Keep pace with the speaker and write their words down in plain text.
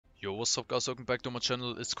Yo, what's up guys, welcome back to my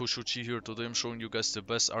channel. It's KushOG here. Today I'm showing you guys the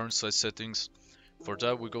best Ironsight settings. For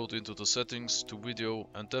that we go into the settings, to video,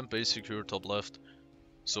 and then basic here top left.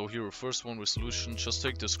 So here first one, resolution, just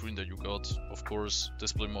take the screen that you got. Of course,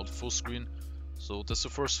 display mode full screen. So that's the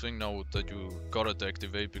first thing now that you gotta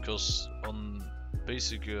deactivate, because on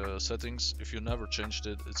basic settings, if you never changed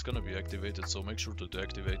it, it's gonna be activated, so make sure to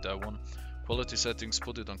deactivate that one. Quality settings,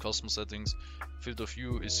 put it on custom settings. Field of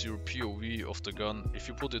view is your POV of the gun. If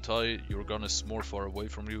you put it high, your gun is more far away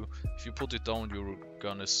from you. If you put it down, your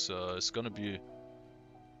gun is gonna be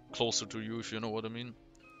closer to you, if you know what I mean.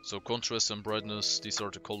 So contrast and brightness, these are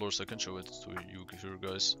the colors. I can show it to you here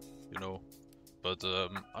guys, you know. But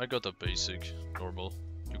I got a basic, normal.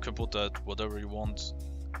 You can put that whatever you want.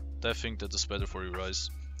 I think that is better for your eyes.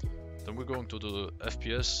 Then we're going to the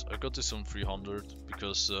FPS. I got this on 300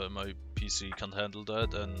 because my PC can't handle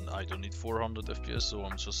that and I don't need 400 FPS, so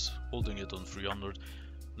I'm just holding it on 300.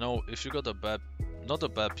 Now if you got a bad, not a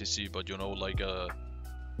bad PC, but you know, like a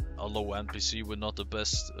low-end PC with not the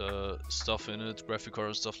best stuff in it, graphic card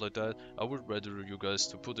and stuff like that, I would rather you guys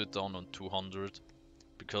to put it down on 200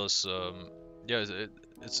 because yeah,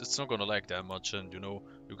 it's not gonna lag that much, and you know,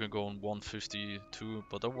 you can go on 152,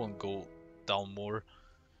 but I won't go down more.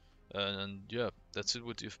 And yeah, that's it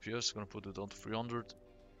with the FPS. Gonna put it on to 300.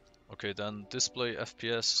 Okay, then display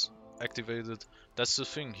FPS activated. That's the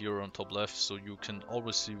thing here on top left, so you can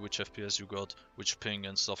always see which FPS you got, which ping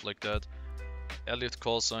and stuff like that. Elliot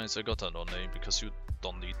call signs, I got that on name because you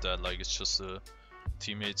don't need that, like it's just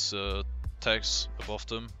teammates tags above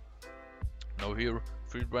them. Now here,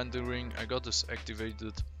 free rendering, I got this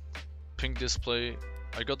activated. Ping display,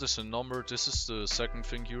 I got this in number. This is the second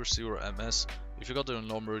thing here, 0ms. If you got it in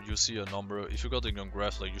number, you see a number. If you got it on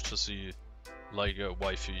graph, like you just see like a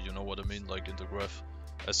Wi-Fi, you know what I mean, like in the graph,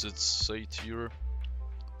 as it's said here.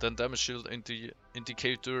 Then damage shield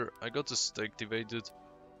indicator, I got this activated.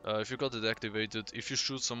 If you got it activated, if you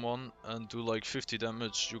shoot someone and do like 50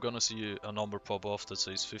 damage, you're gonna see a number pop off that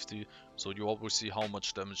says 50. So you always see how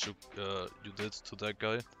much damage you did to that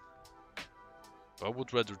guy. I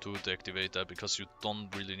would rather to deactivate that because you don't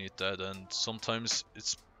really need that, and sometimes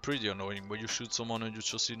it's pretty annoying when you shoot someone and you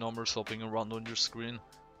just see numbers hopping around on your screen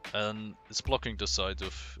and it's blocking the side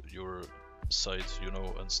of your sight, you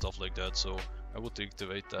know, and stuff like that. So I would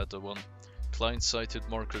deactivate that one. Client side hit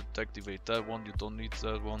marker, deactivate that one, you don't need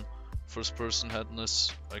that one. First person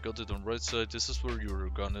headness, I got it on right side. This is where your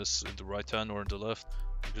gun is, in the right hand or in the left.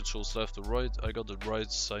 You can choose left or right. I got it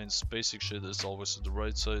right, since basic shit is always on the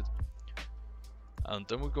right side. And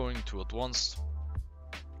then we're going to advanced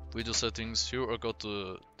video settings. Here I got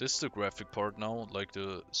this is the graphic part now, like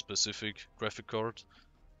the specific graphic card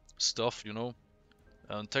stuff, you know.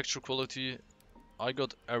 And texture quality, I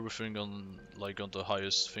got everything on like on the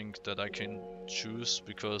highest thing that I can choose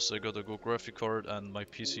because I got a good graphic card and my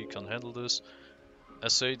PC can handle this.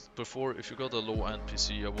 As said before, if you got a low-end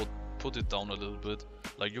PC, I would put it down a little bit.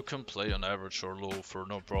 Like you can play on average or low for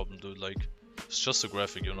no problem, dude. Like it's just a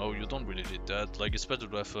graphic, you know, you don't really need that. Like it's better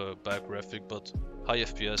to have a bad graphic but high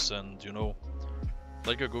FPS and, you know,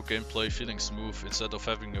 like a good gameplay, feeling smooth instead of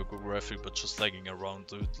having a good graphic but just lagging around,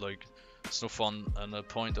 dude. Like it's no fun and a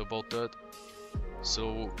point about that.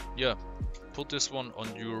 So yeah, put this one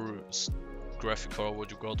on your graphic card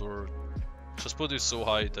what you got, or just put it so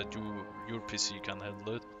high that your PC can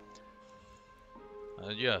handle it.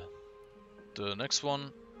 And yeah, the next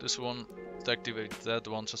one, this one, deactivate that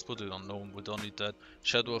one, just put it on low, we don't need that.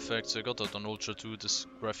 Shadow effects, I got that on ultra too, this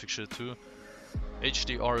graphic shit too.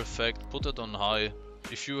 HDR effect, put it on high.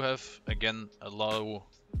 If you have, again, a low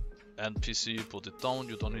end PC, put it down,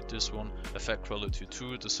 you don't need this one. Effect quality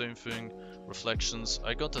 2, the same thing. Reflections,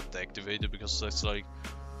 I got that deactivated because that's like,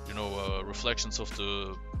 you know, reflections of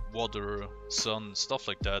the water, sun, stuff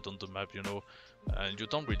like that on the map, you know. And you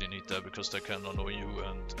don't really need that because that can annoy you,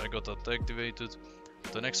 and I got that deactivated.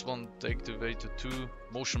 The next one, deactivated too.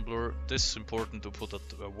 Motion blur, this is important to put that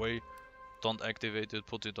away. Don't activate it,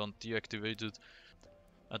 put it on deactivated.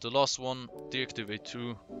 And the last one, deactivate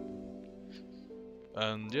too.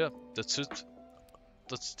 And yeah, that's it.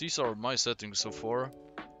 These are my settings so far.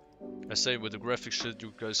 I say with the graphic shit,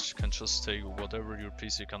 you guys can just take whatever your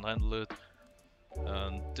PC can handle it.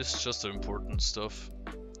 And this is just the important stuff.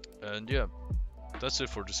 And yeah, that's it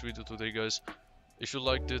for this video today, guys. If you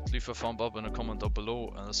liked it, leave a thumb up and a comment down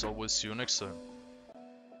below, and as always, see you next time.